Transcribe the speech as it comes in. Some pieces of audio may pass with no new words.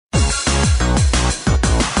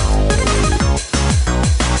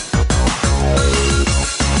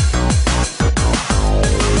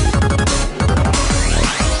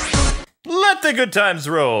only good times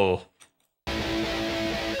roll.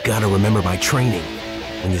 Gotta remember my training.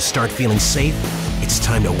 When you start feeling safe, it's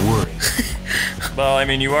time to worry. Well, I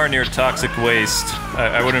mean, you are near toxic waste.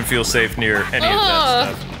 I wouldn't feel safe near any of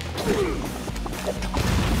that stuff.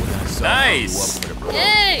 Nice!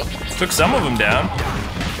 Yay! Took some of them down.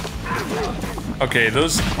 Okay,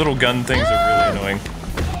 those little gun things are really annoying.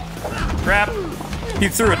 Crap! He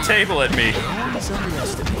threw a table at me.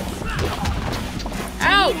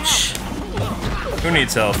 Ouch! Who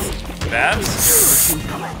needs health? Babs?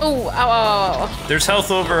 Oh, ow, ow, ow. There's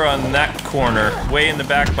health over on that corner, way in the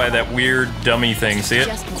back by that weird dummy thing. See it?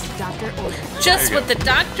 Just what the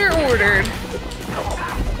doctor ordered.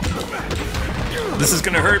 This is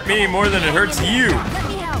gonna hurt me more than it hurts you.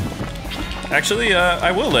 Actually,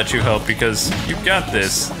 I will let you help because you got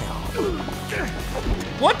this.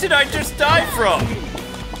 What did I just die from?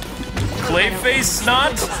 Clayface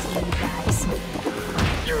snot?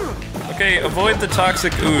 Okay, avoid the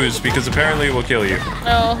toxic ooze because apparently it will kill you.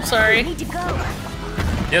 Oh, sorry.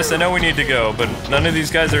 Yes, I know we need to go, but none of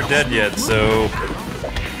these guys are dead yet, so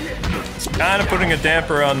it's kind of putting a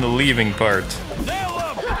damper on the leaving part.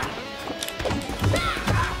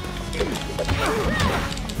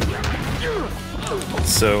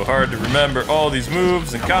 It's so hard to remember all these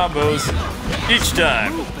moves and combos each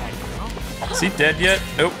time. Is he dead yet?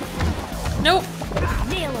 Nope. Nope.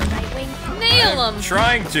 Nail him, Nightwing. Nail him. I'm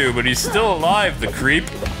trying to, but he's still alive, the creep.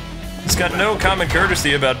 He's got no common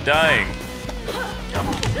courtesy about dying.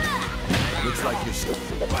 Looks like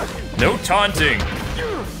you're... No taunting.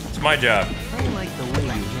 It's my job. I like the way you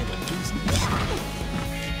handle business.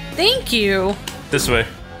 Thank you. This way.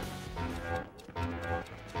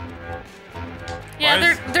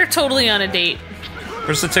 Yeah, they're totally on a date.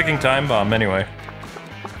 Where's the ticking time bomb, anyway?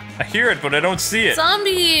 I hear it, but I don't see it.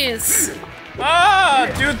 Zombies.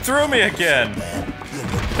 Ah! Dude threw me again.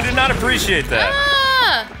 I did not appreciate that.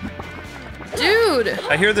 Ah! Dude.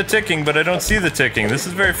 I hear the ticking, but I don't see the ticking. This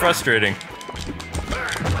is very frustrating.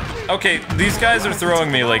 Okay, these guys are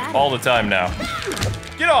throwing me, like, all the time now.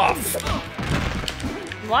 Get off!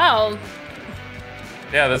 Wow.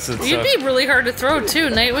 Yeah, that's it. You'd be really hard to throw, too.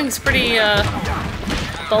 Nightwing's pretty,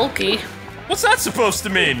 bulky. What's that supposed to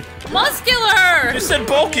mean? Muscular! You said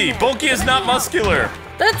bulky. Bulky is not muscular.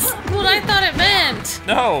 That's what I thought it meant.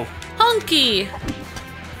 No. Hunky.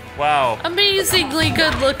 Wow. Amazingly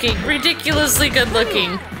good looking. Ridiculously good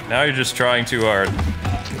looking. Now you're just trying too hard.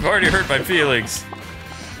 You've already hurt my feelings.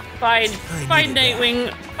 Fine. Fine,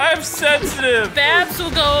 Nightwing. I'm sensitive. Babs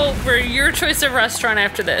will go for your choice of restaurant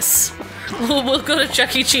after this. We'll go to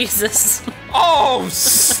Chuck E. Cheese's. Oh,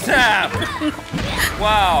 snap.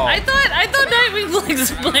 Wow. I thought Nightwing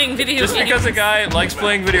likes playing video games. Just because a guy likes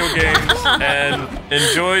playing video games and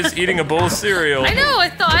enjoys eating a bowl of cereal. I know, I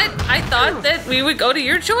thought that we would go to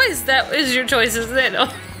your choice. That is your choice, isn't it?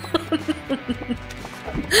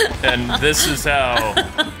 And this is how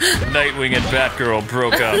Nightwing and Batgirl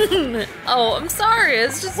broke up. Oh, I'm sorry.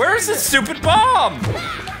 It's just. Where's the stupid bomb?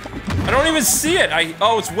 I don't even see it.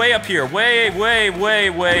 Oh, it's way up here. Way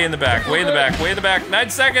in the back. Way in the back. 9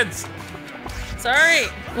 seconds. Sorry.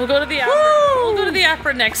 We'll go to the opera. We'll go to the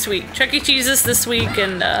opera next week. Chuck E. Cheese's this week,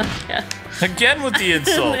 and yeah. Again with the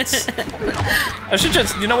insults. I should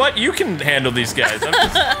just. You know what? You can handle these guys.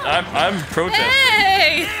 I'm protesting.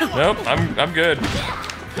 Hey! Nope. I'm good.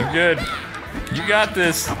 I'm good. You got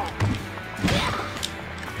this.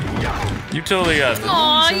 You totally got this.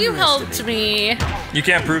 Aw, you helped me. You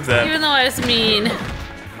can't prove that. Even though I was mean.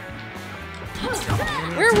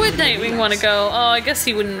 Where would Nightwing want to go? Oh, I guess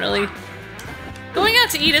he wouldn't really. Going out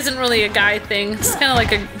to eat isn't really a guy thing. It's kind of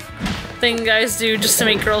like a thing guys do just to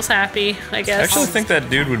make girls happy, I guess. I actually think that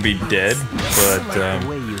dude would be dead, but The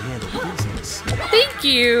way you handle business. Thank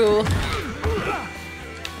you.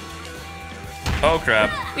 oh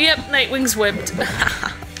crap. Yep, Nightwing's whipped.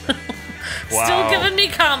 Wow. Still giving me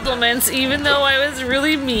compliments, even though I was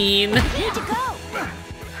really mean.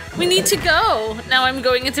 We need to go. Now I'm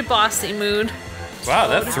going into bossy mood. Wow,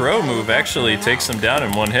 that throw move actually takes them down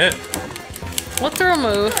in one hit. What throw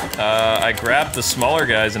move? I grabbed the smaller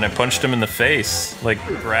guys and I punched them in the face. Like,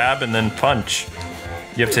 grab and then punch.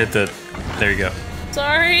 You have to hit the... There you go.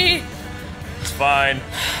 Sorry. It's fine.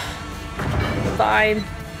 Fine.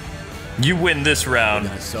 You win this round,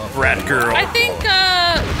 Rat Girl. I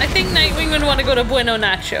think Nightwing would want to go to Bueno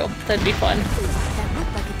Nacho. That'd be fun.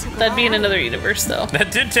 That'd be in another universe, though.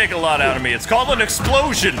 That did take a lot out of me. It's called an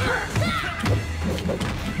explosion.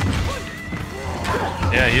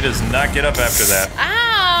 Yeah, he does not get up after that.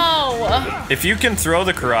 Ow! If you can throw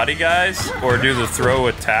the karate guys or do the throw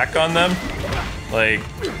attack on them, like,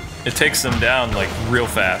 it takes them down, like, real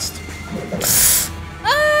fast.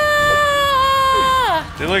 Ah!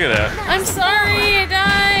 See, look at that. I'm sorry, I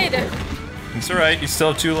died. It's alright, you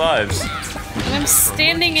still have 2 lives. I'm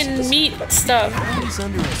standing in meat stuff.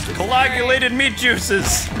 Coagulated meat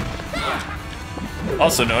juices!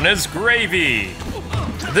 Also known as gravy.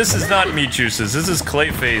 This is not meat juices, this is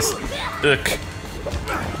Clayface. Ugh.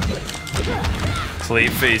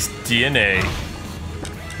 Clayface DNA.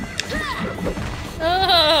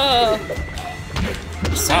 Oh.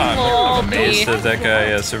 Soon I'm we'll all amazed be. that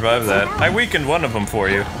guy survived that. I weakened one of them for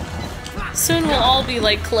you. Soon we'll all be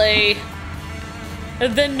like Clay.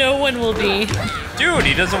 And then no one will be. Dude,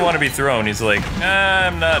 he doesn't want to be thrown. He's like,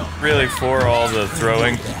 I'm not really for all the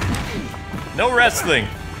throwing. No wrestling.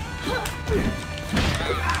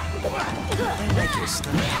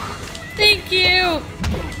 Thank you.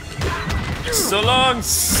 So long,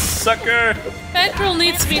 sucker. Batgirl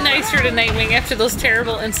needs to be nicer to Nightwing after those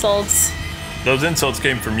terrible insults. Those insults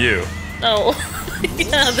came from you. Oh.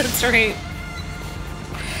 Yeah, that's right.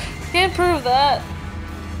 Can't prove that.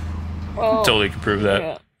 Oh. Totally can prove that.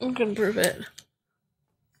 Yeah, I'm gonna prove it.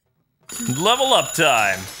 Level up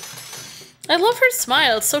time. I love her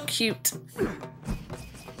smile, it's so cute.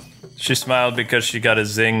 She smiled because she got a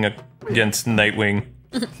zing against Nightwing.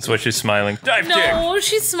 That's why she's smiling. Dive kick! No,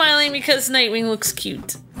 she's smiling because Nightwing looks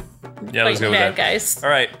cute. Yeah, let's go with bad that. guys.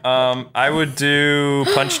 Alright, I would do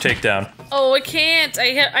punch takedown. Oh, I can't.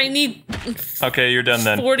 I need Okay, you're done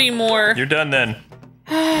then. 40 more. You're done then.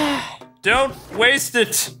 Don't waste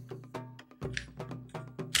it!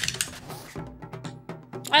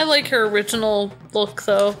 I like her original look,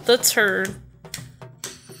 though. That's her.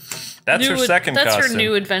 That's her second That's costume. her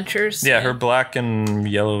new adventures. Yeah, her black and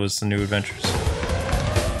yellow is the new adventures.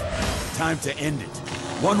 Time to end it.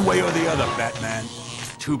 One way or the other, Batman.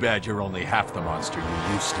 Too bad you're only half the monster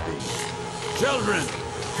you used to be. Children,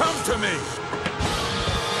 come to me!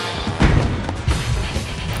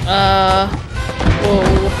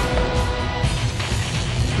 Whoa.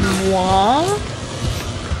 What?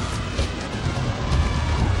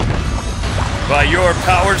 By your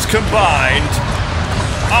powers combined,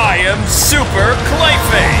 I am Super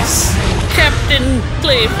Clayface! Captain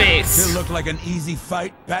Clayface. Still look like an easy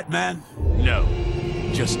fight, Batman? No,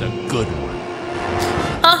 just a good one.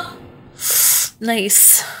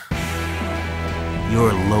 Nice.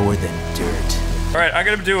 You're lower than dirt. Alright, I'm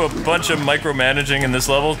gonna do a bunch of micromanaging in this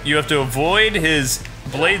level. You have to avoid his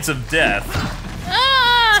blades of death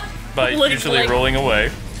Ah! by usually rolling away.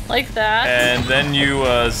 Like that. And then you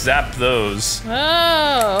zap those.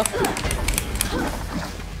 Oh.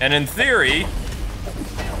 And in theory,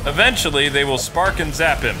 eventually they will spark and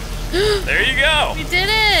zap him. There you go! We did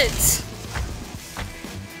it!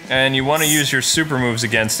 And you want to use your super moves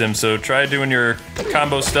against him, so try doing your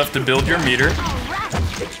combo stuff to build your meter.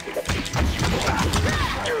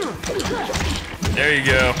 There you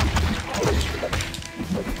go.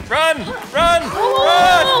 Run! Run!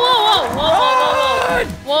 Run!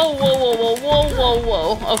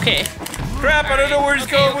 Whoa. Okay. Crap, I don't know where he's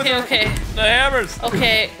going with Okay. the hammers.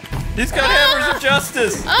 Okay. He's got hammers of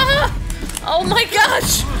justice. Oh my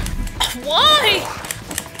gosh! Why?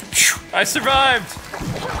 I survived.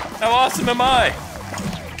 How awesome am I?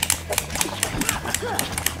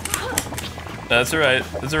 That's alright.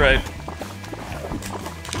 That's alright.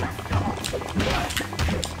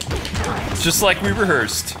 It's just like we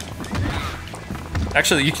rehearsed.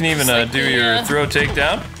 Actually, you can even do your throw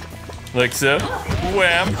takedown. Like so.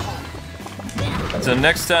 Wham! So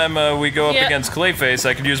next time we go up against Clayface,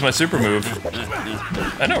 I could use my super move.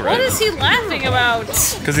 I know, right? What is he laughing about?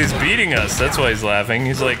 Because he's beating us, that's why he's laughing.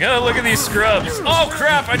 He's like, oh, look at these scrubs. Oh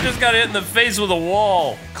crap, I just got hit in the face with a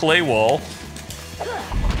wall. Clay wall.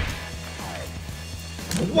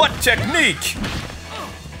 What technique?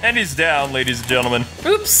 And he's down, ladies and gentlemen.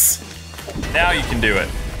 Oops. Now you can do it.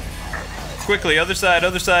 Quickly, other side,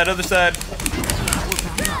 other side, other side.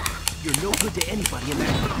 You're no good to anybody in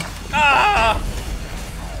that. Ah!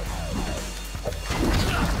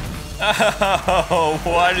 Oh,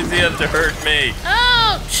 why does he have to hurt me?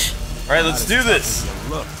 Ouch! Alright, let's do this.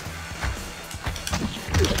 Look.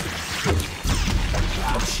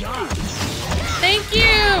 Thank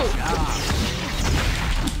you!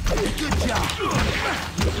 Good job.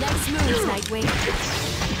 Nice moves, Nightwing.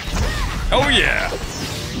 Oh yeah!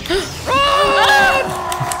 Run!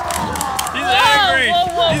 He's angry!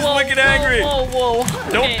 He's wicked angry! Whoa.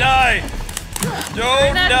 Don't Okay. die!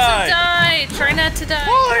 Don't Try not die! to die! Try not to die.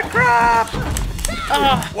 Holy crap!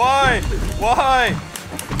 Why? Why?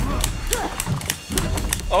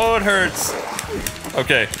 Oh, it hurts.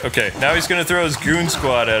 Okay. Now he's gonna throw his goon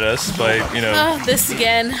squad at us by, you know. Oh, this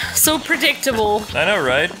again. So predictable. I know,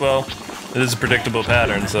 right? Well, It is a predictable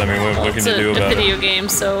pattern, so I mean, what can you do about it? It's a video game,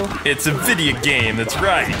 so... It's a video game, that's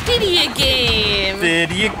right. Video game!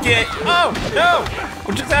 Video game. Oh, no!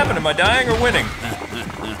 What just happened? Am I dying or winning?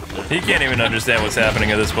 He can't even understand what's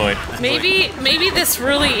happening at this point. Maybe this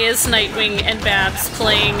really is Nightwing and Bats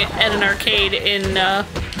playing at an arcade in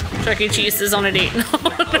Chuck E. Cheese's on a date.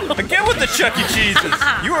 Again with the Chuck E. Cheese's.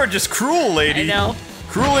 You are just cruel, lady. I know.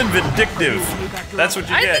 Cruel and vindictive. That's what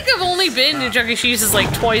you get. I think I've only been to Chuck E. Cheese's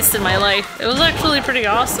like twice in my life. It was actually pretty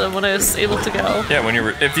awesome when I was able to go. Yeah, when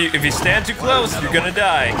if you stand too close, you're gonna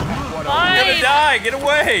die. Fine. You're gonna die. Get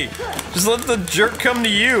away. Just let the jerk come to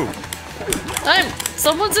you.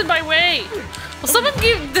 Someone's in my way. Will someone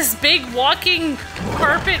give this big walking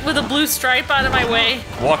carpet with a blue stripe out of my way?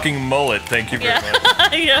 Walking mullet. Thank you very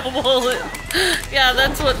much. Yeah, mullet. Yeah,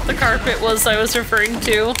 that's what the carpet was I was referring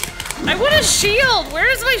to. I want a shield!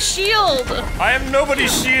 Where's my shield? I am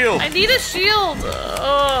nobody's shield! I need a shield!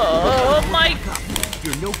 Oh my...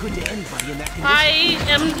 You're no good to anybody in that condition. I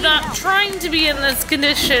am not trying to be in this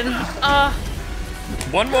condition.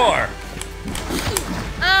 One more!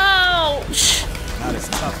 Ouch! Not as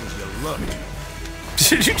tough as you look.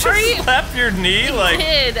 Did you just slap your knee like...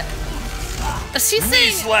 Kid. Is he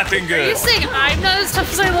saying... slapping good. Are you saying I'm not as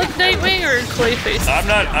tough as I look, Nightwing, or Clayface? I'm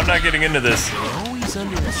not getting into this. Always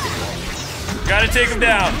underestimated. Gotta take him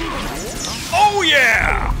down. Oh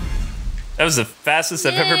yeah! That was the fastest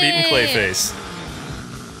I've ever beaten Clayface.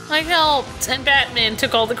 I helped, and Batman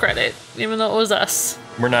took all the credit, even though it was us.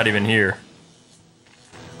 We're not even here.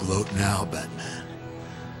 Gloat now, Batman.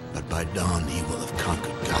 But by dawn, he will have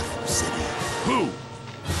conquered Gotham City. Who?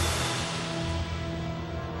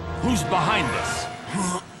 Who's behind this?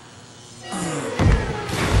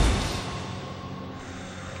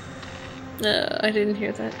 I didn't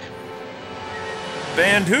hear that.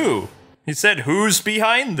 Banned who? He said, who's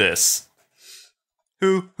behind this?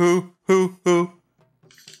 Who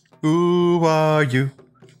are you?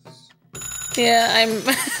 Yeah,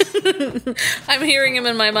 I'm hearing him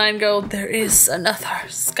in my mind go, there is another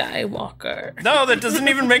Skywalker. No, that doesn't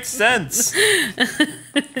even make sense.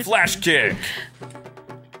 Flash kick.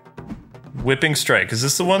 Whipping strike. Is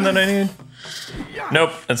this the one that I need?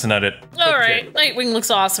 Nope, that's not it. Alright, Nightwing looks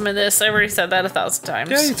awesome in this. I've already said that 1,000 times.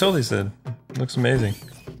 Yeah, you totally said. Looks amazing.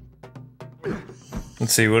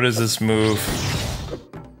 Let's see, what is this move?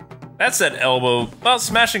 That's that elbow. Well,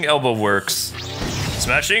 smashing elbow works.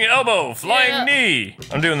 Smashing elbow, flying knee.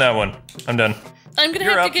 I'm doing that one. I'm done. I'm gonna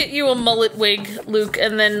have to get you a mullet wig, Luke,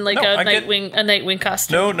 and then like a Nightwing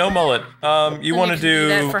costume. No mullet. You want to do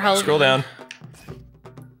that for Halloween. Scroll down.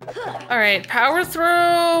 All right, power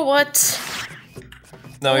throw. What?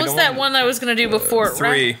 No, what was that one I was gonna do before?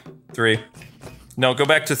 Three. No, go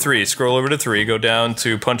back to 3. Scroll over to 3. Go down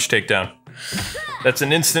to punch takedown. That's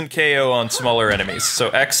an instant KO on smaller enemies. So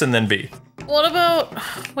X and then B. What about?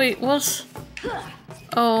 Wait, what?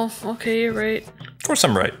 Oh, okay, you're right. Of course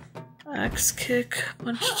I'm right. X kick,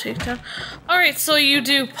 punch takedown. All right, so you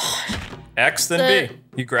do X then B.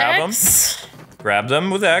 You grab them. Grab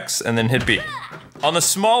them with X and then hit B. On the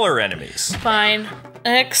smaller enemies. Fine.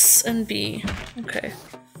 X and B. Okay.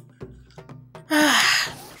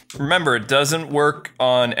 Remember, it doesn't work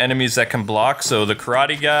on enemies that can block, so the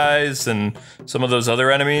karate guys and some of those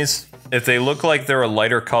other enemies, if they look like they're a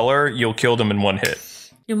lighter color, you'll kill them in one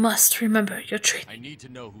hit. You must remember your training. I need to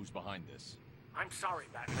know who's behind this. I'm sorry,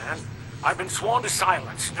 Batman. I've been sworn to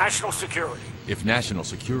silence. National security. If national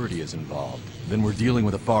security is involved, then we're dealing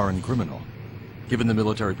with a foreign criminal. Given the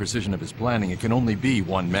military precision of his planning, it can only be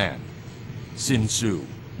one man. Sin Tzu,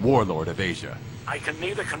 warlord of Asia. I can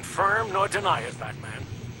neither confirm nor deny it, Batman.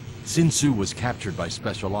 Sin Tzu was captured by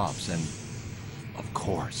Special Ops and, of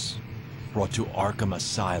course, brought to Arkham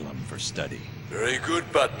Asylum for study. Very good,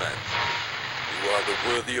 Batman. You are the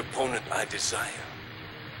worthy opponent I desire.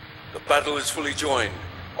 The battle is fully joined,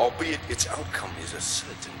 albeit its outcome is a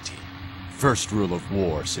certainty. First rule of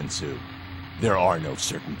war, Sin Tzu. There are no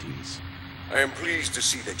certainties. I am pleased to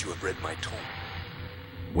see that you have read my tone.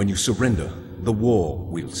 When you surrender, the war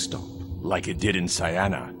will stop. Like it did in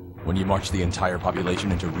Siena, when you marched the entire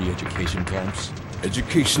population into re-education camps?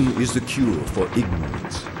 Education is the cure for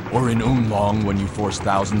ignorance. Or in Oolong, when you forced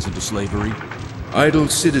thousands into slavery? Idle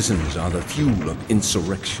citizens are the fuel of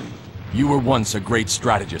insurrection. You were once a great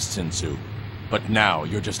strategist, Sin Tzu, but now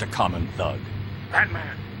you're just a common thug.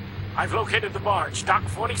 Batman, I've located the barge, Dock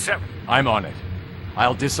 47. I'm on it.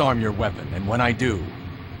 I'll disarm your weapon, and when I do,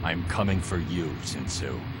 I'm coming for you, Sin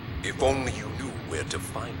Tzu. If only you knew where to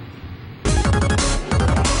find me.